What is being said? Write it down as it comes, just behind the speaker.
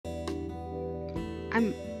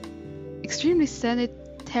I'm extremely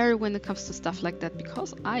sanitary when it comes to stuff like that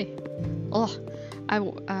because I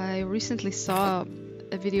recently saw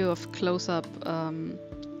a video of close-up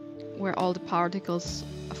where all the particles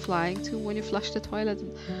are flying to when you flush the toilet.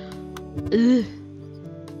 Ugh.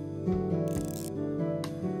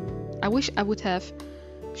 I wish I would have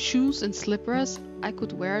shoes and slippers I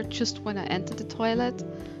could wear just when I enter the toilet,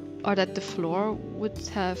 or that the floor would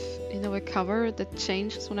have, you know, a cover that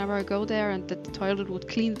changes whenever I go there, and that the toilet would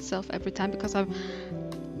clean itself every time, because I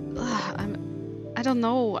don't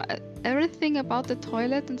know, everything about the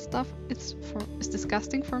toilet and stuff, it's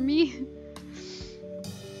disgusting for me.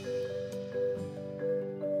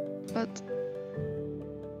 But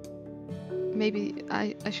maybe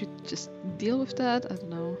I should just deal with that. I don't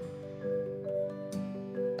know.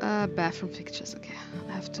 Bathroom pictures. Okay,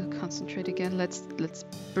 I have to concentrate again. Let's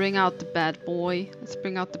bring out the bad boy. Let's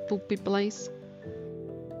bring out the poopy place.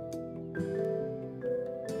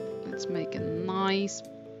 Let's make a nice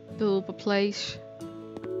pooper place.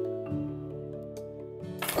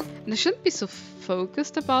 And I shouldn't be so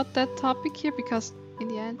focused about that topic here, because in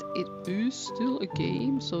the end it is still a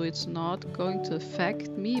game, so it's not going to affect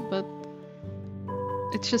me. But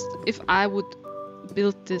it's just, if I would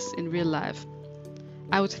build this in real life,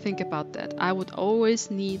 I would think about that. I would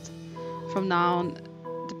always need, from now on,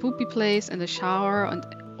 the poopy place and the shower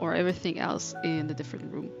or everything else in a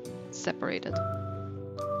different room, separated.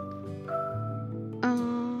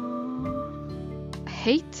 I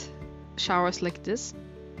hate showers like this,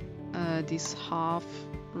 these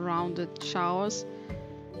half-rounded showers.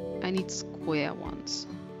 I need square ones.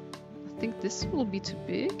 I think this will be too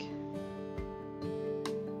big.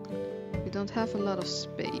 We don't have a lot of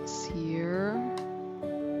space here.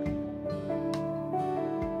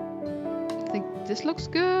 I think this looks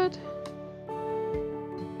good.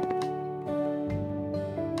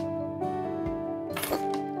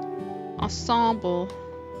 Ensemble.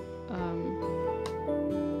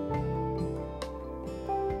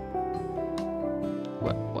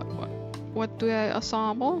 What do I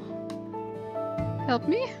assemble? Help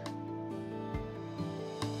me?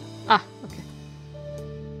 Ah, okay.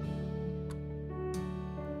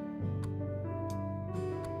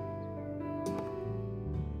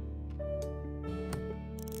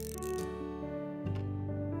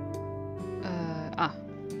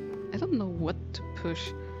 I don't know what to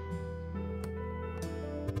push.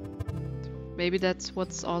 Maybe that's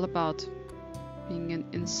what's all about, being an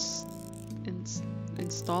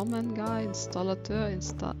installment guy, installateur,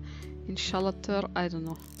 I don't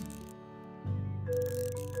know.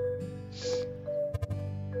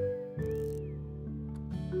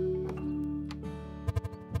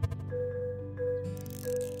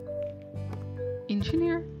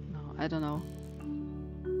 Engineer? No, I don't know.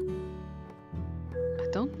 I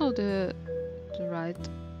don't know the right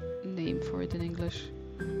name for it in English.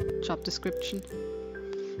 Job description.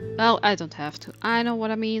 Well, I don't have to. I know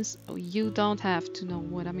what I mean. So you don't have to know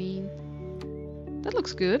what I mean. That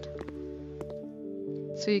looks good.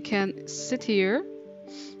 So you can sit here,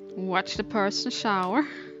 watch the person shower.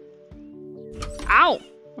 Ow!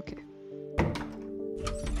 Okay.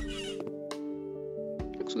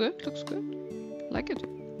 Looks good, looks good. Like it.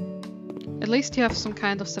 At least you have some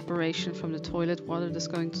kind of separation from the toilet water that's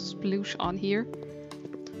going to sploosh on here.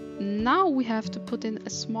 Now we have to put in a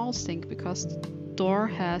small sink because the door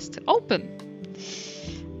has to open.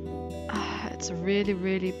 It's a really,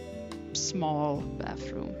 really small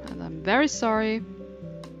bathroom, and I'm very sorry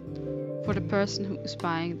for the person who is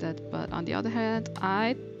buying that, but on the other hand,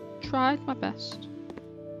 I tried my best.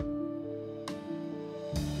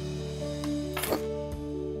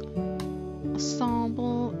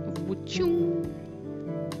 Ensemble, woo-choo.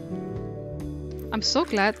 I'm so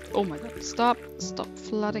glad. Oh my god, stop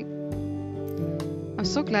flooding. I'm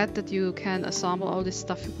so glad that you can assemble all this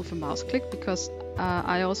stuff with a mouse click, because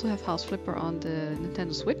I also have House Flipper on the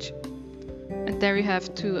Nintendo Switch. And there you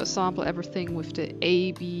have to assemble everything with the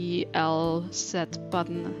A, B, L set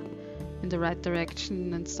button in the right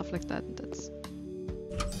direction and stuff like that. And that's...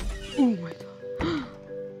 Oh my god.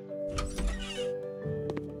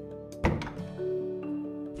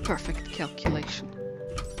 Perfect calculation.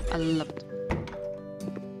 I love it.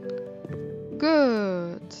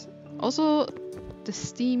 Good. Also, the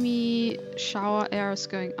steamy shower air is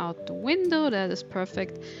going out the window. That is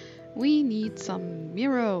perfect. We need some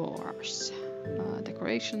mirrors.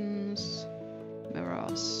 Decorations.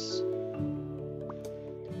 Mirrors.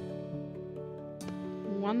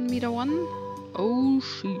 1 meter 1. Oh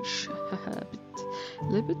sheesh. A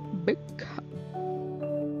little bit big.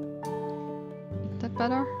 Is that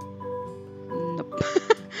better? Nope.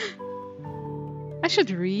 I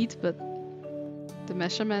should read, but the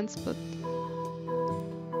measurements, but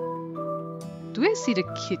do I see the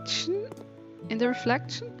kitchen in the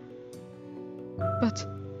reflection? But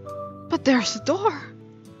there's a door.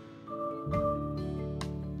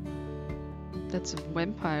 That's a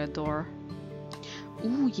vampire door.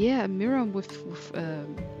 Ooh, yeah, a mirror with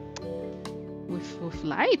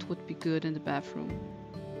light would be good in the bathroom.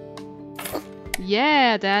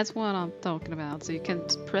 Yeah, that's what I'm talking about. So you can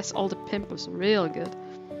press all the pimples real good.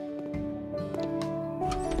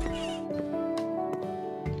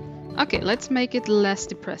 Okay, let's make it less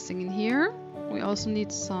depressing in here. We also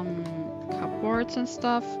need some cupboards and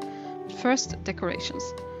stuff. First, decorations.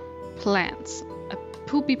 Plants. A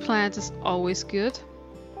poopy plant is always good.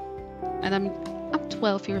 And I'm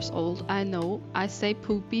 12 years old. I know. I say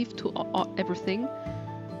poopy to everything.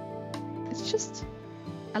 It's just,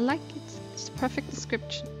 I like it. It's the perfect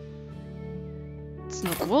description. It's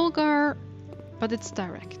not vulgar, but it's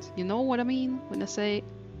direct. You know what I mean when I say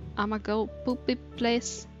I'ma go poopy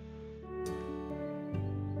place?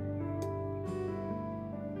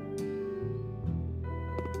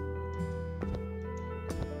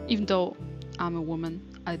 Even though I'm a woman,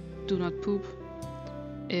 I do not poop.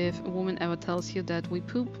 If a woman ever tells you that we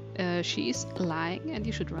poop, she is lying and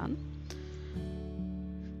you should run.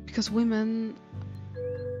 Because women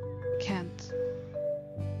can't.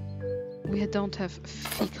 We don't have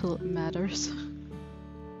fecal matters.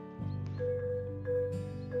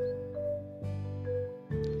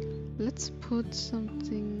 Let's put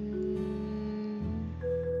something...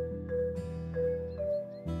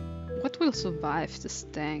 What will survive the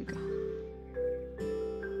stank?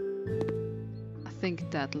 I think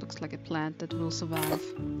that looks like a plant that will survive.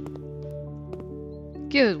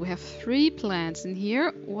 Good, we have 3 plants in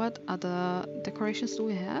here. What other decorations do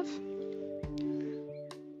we have?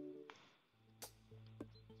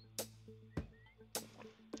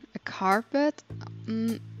 A carpet?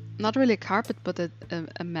 Not really a carpet, but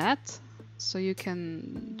a mat. So you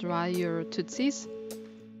can dry your tootsies.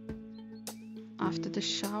 After the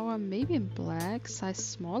shower, maybe in black, size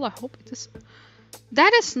small. I hope it is.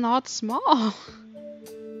 That is not small.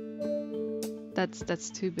 That's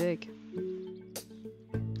too big.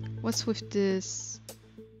 What's with this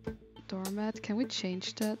doormat? Can we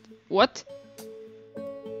change that? What?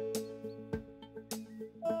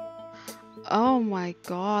 Oh my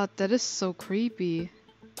god, that is so creepy.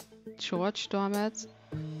 George doormat.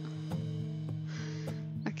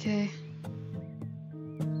 Okay.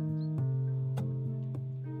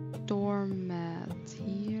 Doormat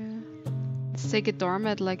here. Let's take a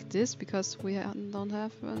doormat like this because we don't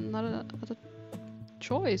have another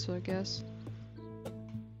choice, I guess.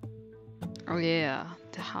 Oh yeah,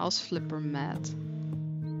 the house flipper mat.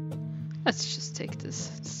 Let's just take this.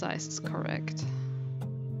 The size is correct.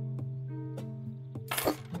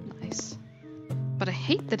 Nice. But I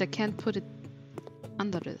hate that I can't put it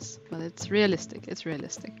under this. But it's realistic. It's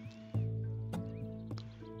realistic.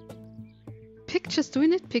 Pictures. Do we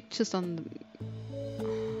need pictures on the...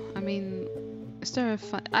 I mean, is there a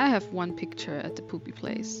fun... I have one picture at the poopy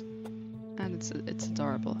place. And it's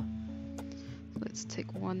adorable. Let's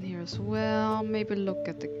take one here as well. Maybe look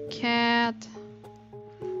at the cat.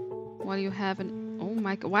 What do you have in... Oh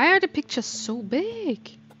my god. Why are the pictures so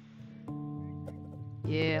big?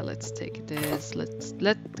 Yeah, let's take this. Let's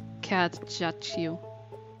let the cat judge you.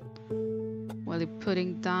 While you're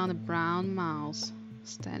putting down a brown mouse.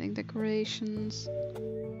 Standing decorations.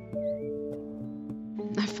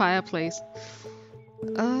 A fireplace.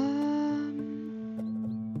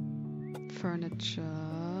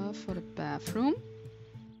 Furniture for the bathroom.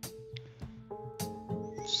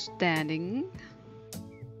 Standing.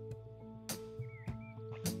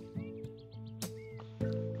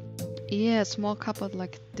 Yeah, small cupboard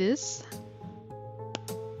like this.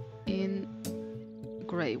 In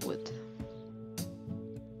grey wood.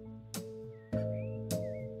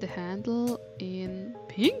 The handle in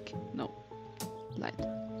pink? No, light.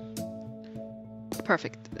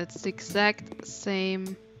 Perfect. That's the exact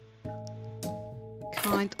same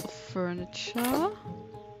kind of furniture. A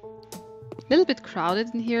little bit crowded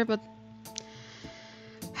in here, but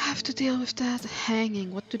I have to deal with that.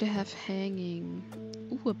 Hanging. What do they have hanging?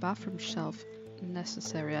 Ooh, a bathroom shelf.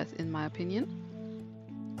 Necessary, in my opinion.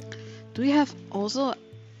 Do you have also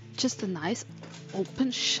just a nice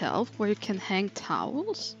open shelf where you can hang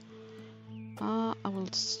towels? I will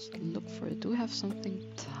just look for it. Do we have something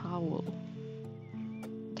towel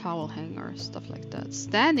hanger, stuff like that.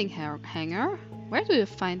 Standing hanger? Where do you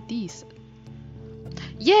find these?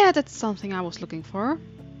 Yeah, that's something I was looking for.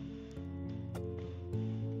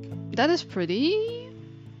 That is pretty.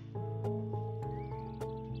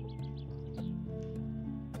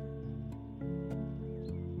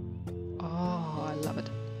 love it.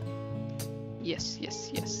 Yes, yes,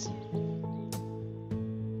 yes.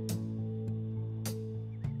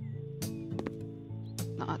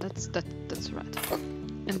 No, that's right.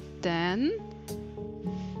 And then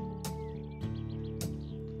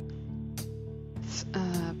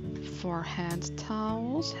for hand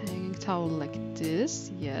towels, hanging towel like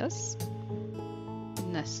this, yes.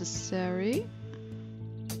 Necessary.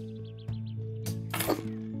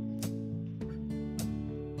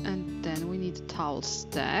 And then we need a towel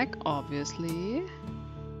stack, obviously.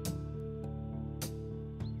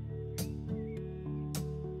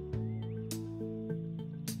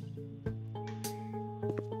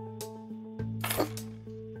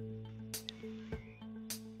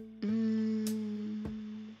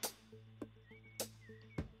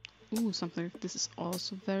 Ooh, something like this is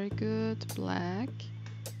also very good. Black.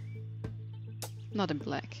 Not in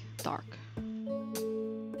black, dark.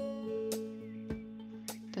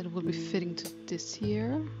 That will be fitting to this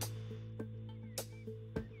here.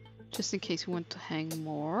 Just in case we want to hang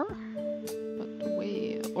more. But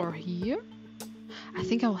wait, or here? I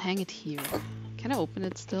think I'll hang it here. Can I open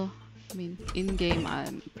it still? I mean, in game,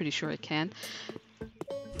 I'm pretty sure I can.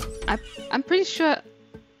 I'm pretty sure.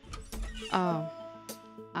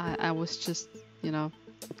 I was just, you know,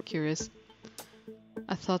 curious.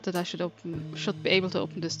 I thought that I should be able to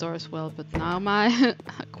open this door as well, but now my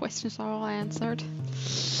questions are all answered.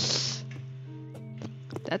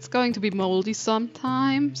 That's going to be moldy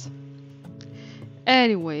sometimes.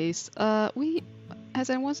 Anyways, as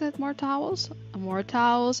I once said, more towels. More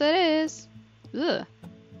towels it is. Ugh.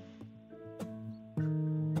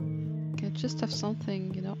 Can I just have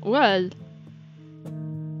something, you know? Well.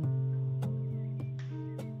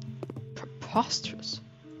 Preposterous.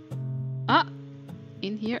 Ah!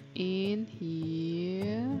 In here, in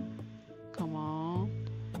here. Come on.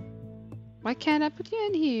 Why can't I put you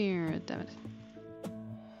in here? Damn it.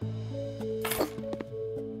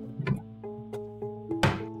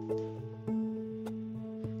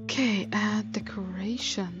 Okay,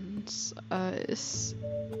 decorations is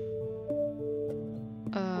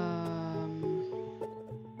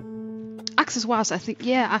accessoires. I think,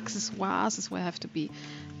 yeah, accessoires is where I have to be.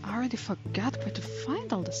 I already forgot where to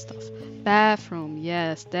find all this stuff. Bathroom,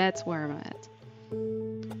 yes, that's where I'm at.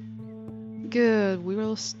 Good, we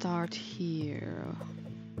will start here.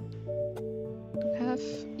 Do we have,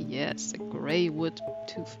 yes, a grey wood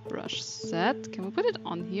toothbrush set. Can we put it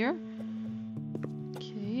on here?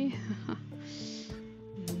 Okay.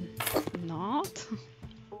 Not.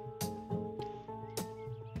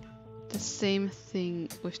 The same thing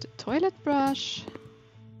with the toilet brush.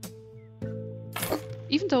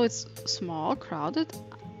 Even though it's small, crowded,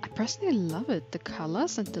 I personally love it. The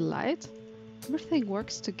colors and the light, everything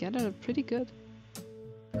works together pretty good.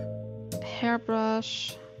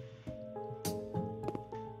 Hairbrush.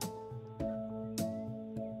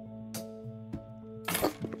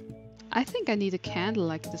 I think I need a candle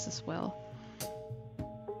like this as well.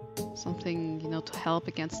 Something, you know, to help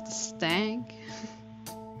against the stank.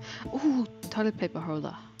 Ooh, toilet paper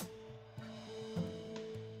holder.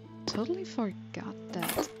 Totally forgot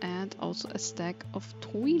that. And also a stack of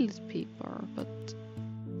toilet paper, but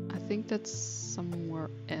I think that's somewhere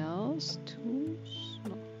else too.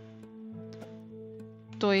 No.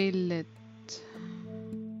 Toilet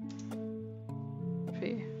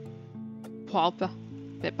paper.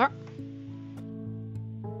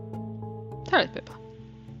 Toilet paper.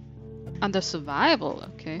 Under survival,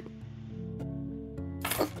 okay.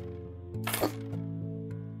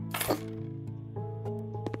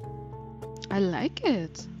 I like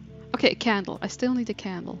it. Okay, a candle. I still need a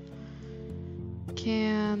candle.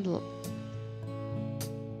 Candle.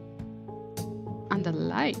 And the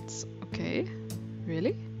lights. Okay.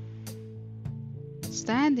 Really?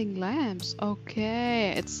 Standing lamps.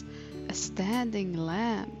 Okay, it's a standing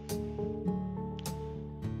lamp.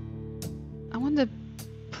 I want a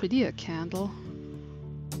prettier candle.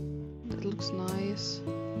 That looks nice.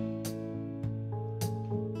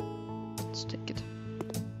 Let's take it.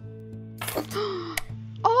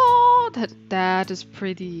 Oh, that is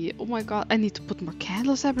pretty. Oh my god, I need to put more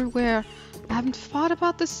candles everywhere. I haven't thought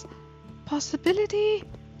about this possibility.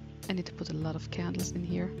 I need to put a lot of candles in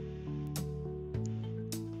here.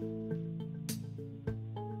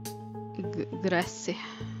 Grassy.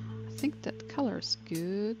 I think that color is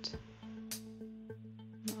good.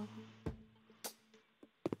 No.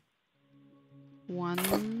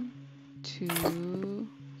 1, 2,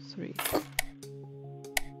 3.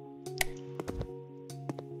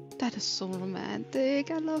 That is so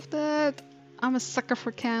romantic. I love that. I'm a sucker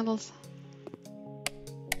for candles.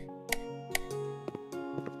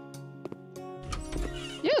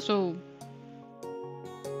 Yeah, so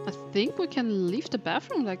think we can leave the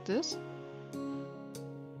bathroom like this.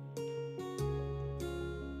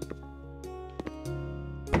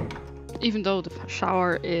 Even though the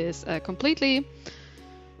shower is completely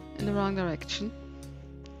in the wrong direction.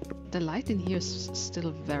 The light in here is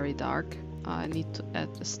still very dark. I need to add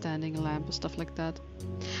a standing lamp and stuff like that.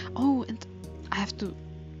 Oh, and I have to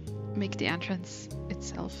make the entrance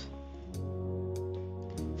itself.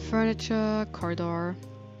 Furniture, corridor.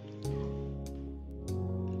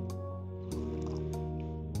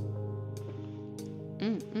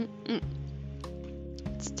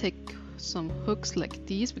 Let's take some hooks like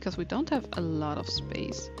these because we don't have a lot of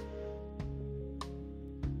space.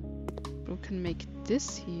 We can make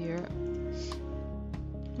this here.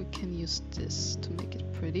 We can use this to make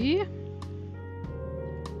it pretty.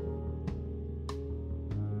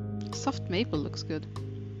 Soft maple looks good.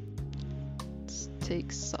 Let's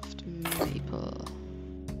take soft maple.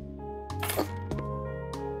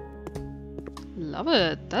 Love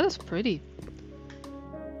it. That is pretty.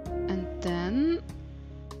 And then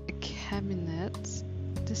a cabinet.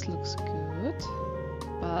 This looks good,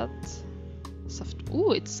 but soft.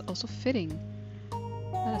 Ooh, it's also fitting.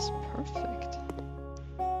 That is perfect.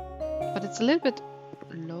 But it's a little bit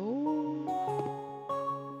low.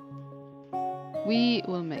 We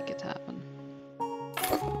will make it happen.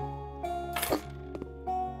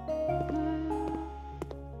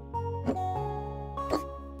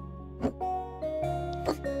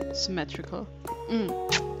 Symmetrical.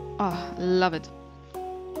 Oh, love it.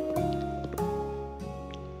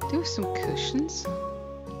 Do some cushions.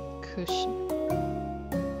 Cushion.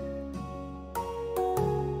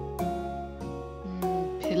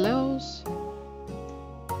 Pillows.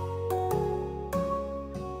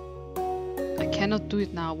 I cannot do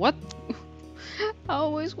it now. What? I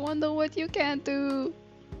always wonder what you can't do.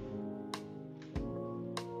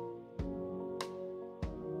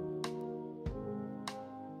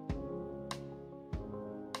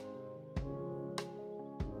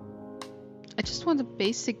 I just want a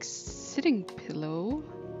basic sitting pillow.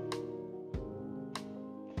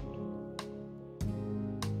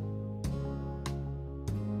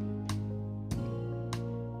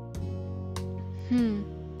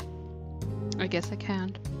 I guess I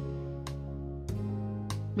can't.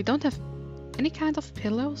 We don't have any kind of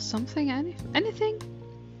pillow, something, anything?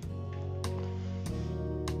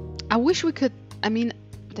 I wish we could. I mean,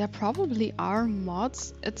 there probably are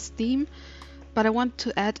mods at Steam, but I want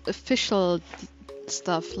to add official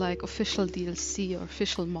stuff like official DLC or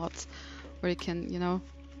official mods where you can, you know,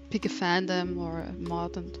 pick a fandom or a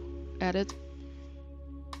mod and add it.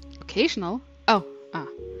 Occasional? Oh,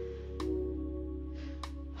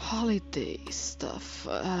 holiday stuff.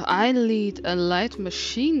 I need a light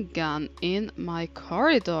machine gun in my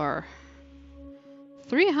corridor.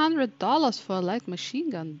 $300 for a light machine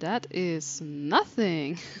gun. That is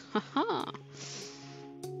nothing. Haha.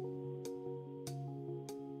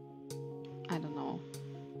 I don't know.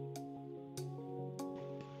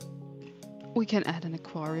 We can add an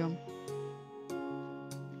aquarium.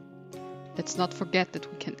 Let's not forget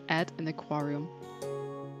that we can add an aquarium.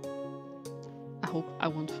 I hope I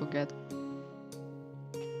won't forget.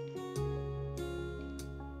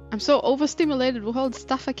 I'm so overstimulated with all the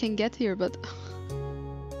stuff I can get here, but...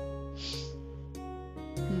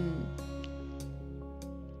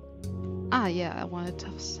 Ah, yeah, I wanted to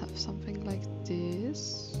have something like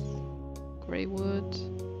this. Grey wood.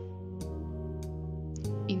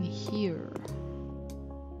 In here.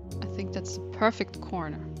 I think that's the perfect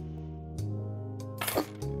corner.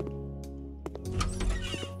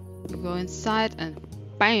 You go inside and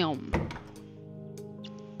BAM!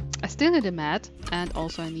 I still need a mat, and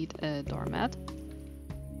also I need a doormat.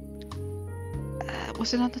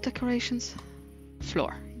 Was it on the decorations?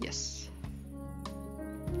 Floor, yes.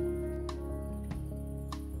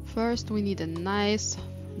 First we need a nice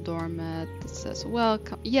doormat that says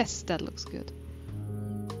welcome. Yes, that looks good.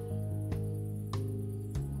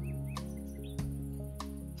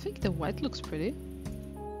 I think the white looks pretty.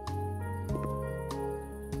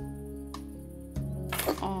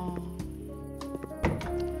 Oh.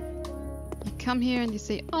 You come here and you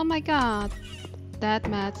say, oh my god, that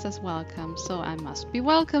mat says welcome, so I must be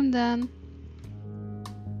welcome then.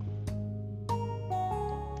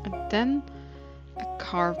 And then a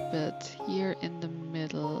carpet here in the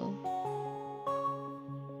middle.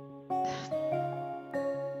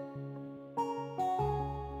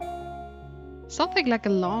 Something like a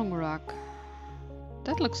long rug.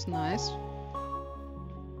 That looks nice.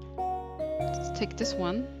 Let's take this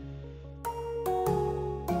one.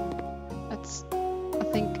 That's, I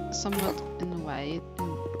think, somewhat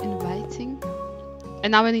inviting.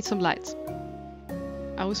 And now I need some lights.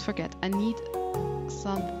 I always forget. I need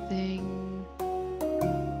something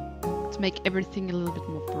to make everything a little bit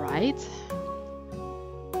more bright.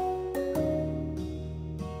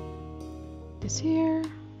 This here.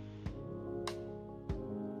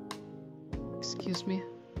 Excuse me.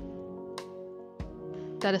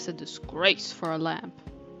 That is a disgrace for a lamp.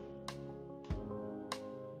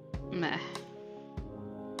 Meh.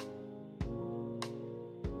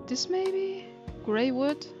 This maybe? Grey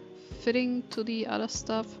wood? Fitting to the other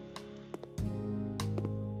stuff?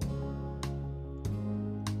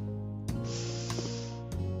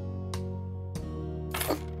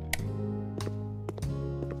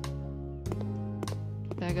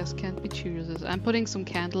 Beggars can't be choosers. I'm putting some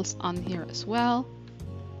candles on here as well.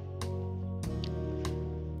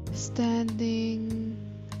 Standing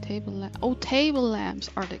table lamp. Oh, table lamps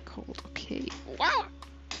are they called? Okay. Wow.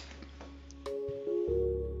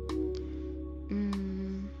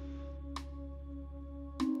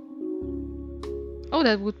 Oh,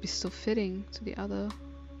 that would be so fitting to the other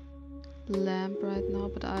lamp right now,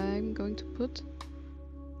 but I'm going to put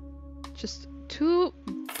just two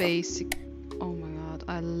basic. Oh my god,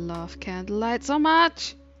 I love candlelight so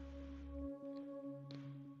much.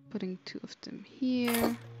 Putting two of them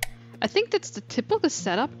here. I think that's the typical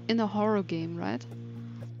setup in a horror game, right?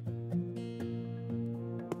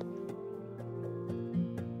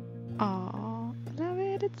 Oh, I love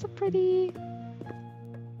it. It's so pretty.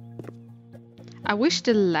 I wish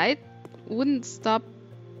the light wouldn't stop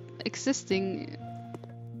existing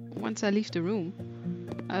once I leave the room.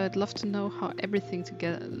 I would love to know how everything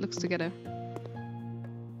looks together.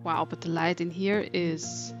 Wow, but the light in here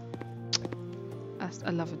is... I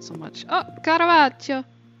love it so much. Oh, Caravaggio!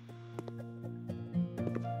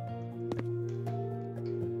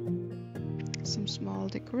 Some small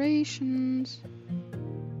decorations.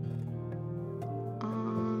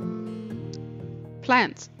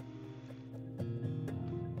 Plants.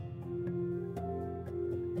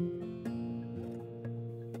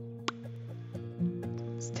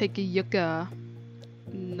 Let's take a yucca.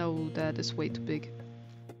 No, that is way too big.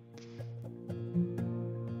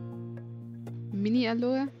 Mini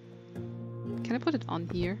aloe. Can I put it on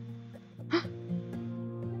here?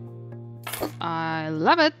 I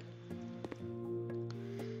love it.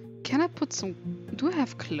 Can I put some... Do I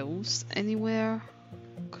have clothes anywhere?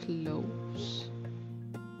 Clothes?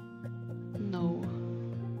 No.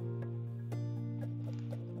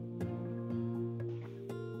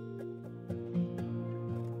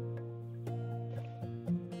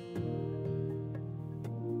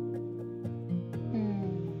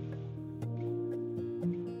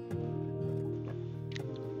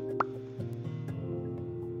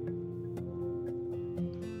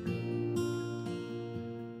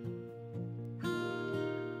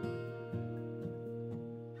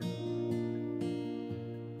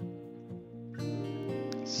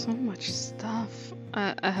 So much stuff.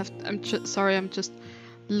 Sorry, I'm just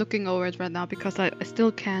looking over it right now because I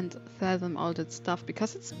still can't fathom all that stuff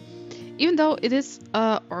because it's, even though it is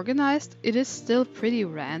organized, it is still pretty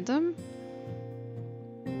random.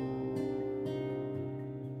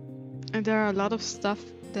 And there are a lot of stuff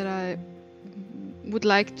that I would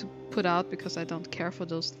like to put out because I don't care for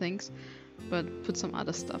those things, but put some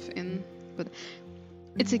other stuff in. But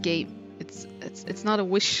it's a game. It's not a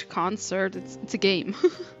Wish concert. It's a game.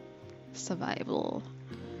 Survival.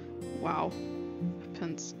 Wow.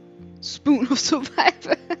 Weapons. Spoon of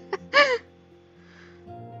survival.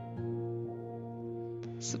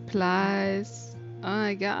 Supplies. Oh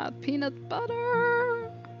my god. Peanut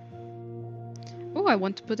butter. Oh, I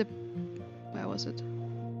want to put a... Where was it?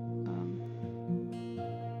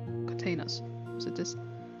 Containers. Was it this?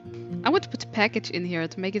 I want to put a package in here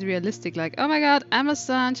to make it realistic, like, oh my god,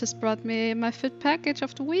 Amazon just brought me my 5th package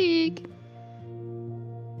of the week.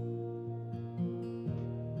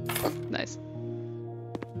 Nice.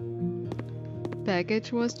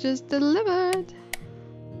 Package was just delivered.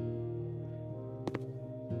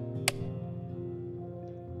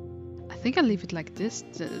 I think I'll leave it like this.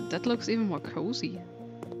 That looks even more cozy.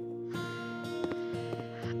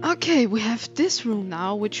 Okay, we have this room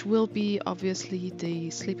now, which will be obviously the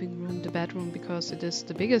sleeping room, the bedroom, because it is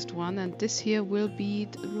the biggest one, and this here will be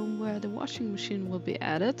the room where the washing machine will be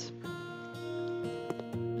added.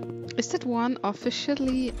 Is that one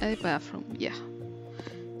officially a bathroom? Yeah.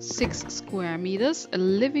 6 square meters, a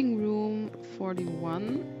living room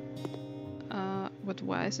 41. But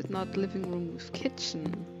why is it not living room with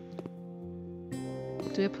kitchen?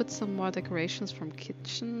 Do I put some more decorations from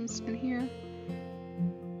kitchens in here?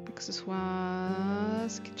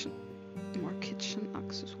 Accessoires, kitchen, more kitchen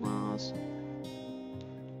accessoires.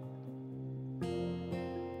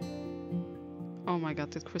 Oh my my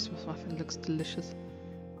god, that Christmas muffin looks delicious.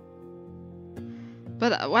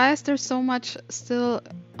 But why is there so much still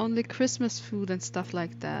only Christmas food and stuff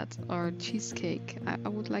like that? Or cheesecake? I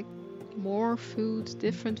would like more food,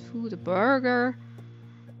 different food, a burger.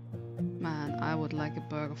 Man, I would like a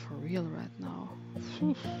burger for real right now.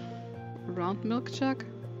 Round milk jug.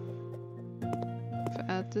 If I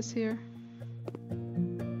add this here.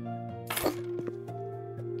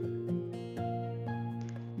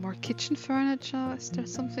 More kitchen furniture. Is there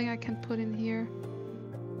something I can put in here?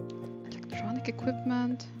 Electronic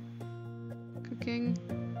equipment. Cooking.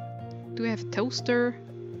 Do we have a toaster?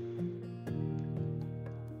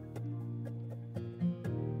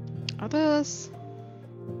 Others.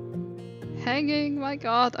 Hanging, my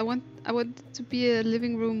god, I want it to be a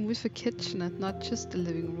living room with a kitchen and not just a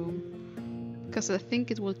living room. Because I think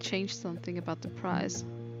it will change something about the price.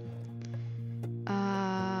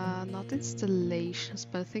 Not installations,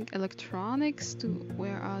 but I think electronics.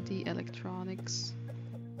 Where are the electronics?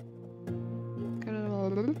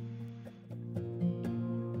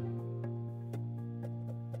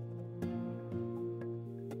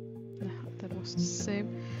 That was the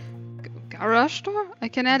same. Garage door? I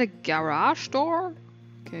can add a garage door?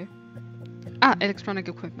 Okay. Ah, electronic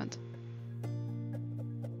equipment.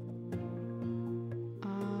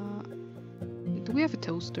 Do we have a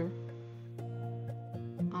toaster?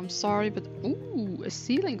 I'm sorry, but ooh, a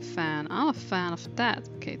ceiling fan. I'm a fan of that.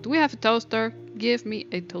 Okay, do we have a toaster? Give me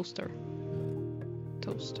a toaster.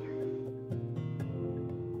 Toaster.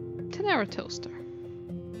 10-hour toaster.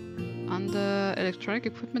 Under electronic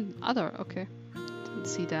equipment, other. Okay, didn't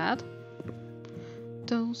see that.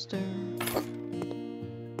 Toaster.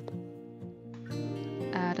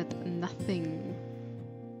 Added nothing.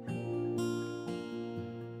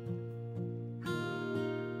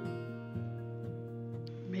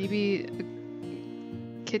 Maybe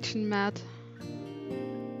a kitchen mat.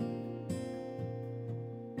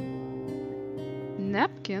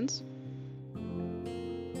 Napkins.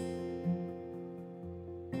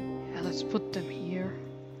 Yeah, let's put them here.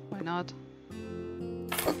 Why not?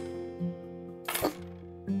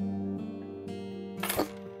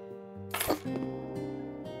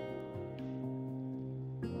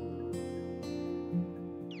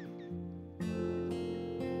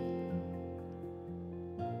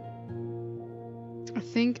 I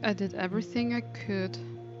think I did everything I could.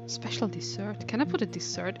 Special dessert. Can I put a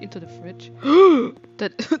dessert into the fridge?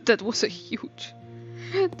 that was a huge.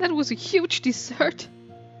 That was a huge dessert.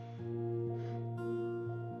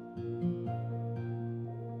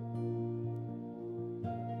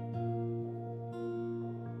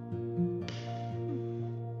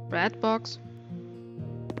 Bread box.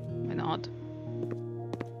 Why not?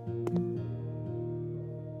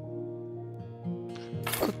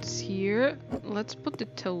 Put this here. Let's put the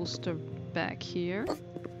toaster back here.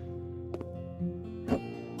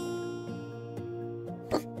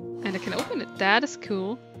 And I can open it. That is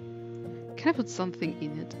cool. Can I put something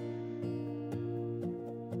in it?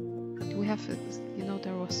 Do we have a, you know,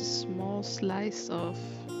 there was a small slice of...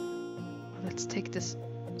 Let's take this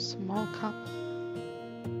small cup.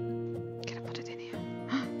 Can I put it in here?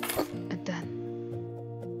 And then...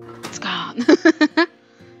 It's gone!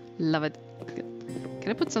 Love it. Can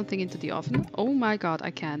I put something into the oven? Oh my god, I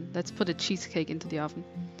can. Let's put a cheesecake into the oven.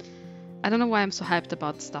 I don't know why I'm so hyped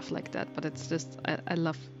about stuff like that, but it's just, I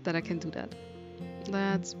love that I can do that.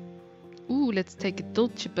 Let's take a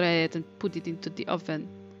dulce bread and put it into the oven.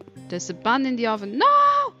 There's a bun in the oven.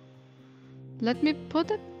 No! Let me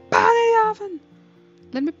put a bun in the oven.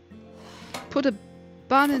 Let me put a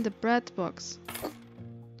bun in the bread box.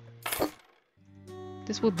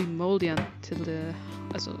 This will be moldy until the...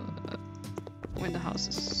 when the house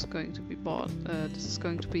is going to be bought. This is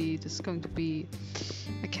going to be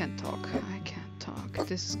I can't talk.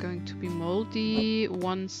 This is going to be moldy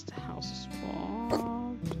once the house is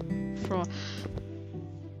bought.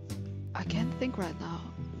 I can't think right now.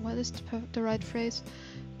 What is the right phrase?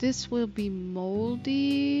 This will be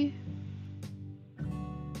moldy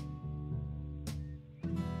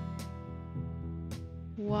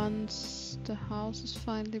once the house is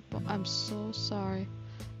finally bought. I'm so sorry.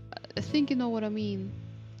 I think you know what I mean.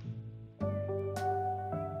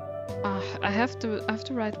 I have to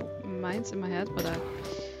write minds in my head, but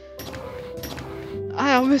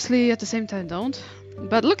I obviously at the same time don't.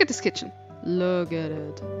 But look at this kitchen. Look at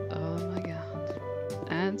it. Oh my god.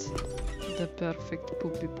 And the perfect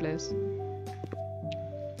poopy place.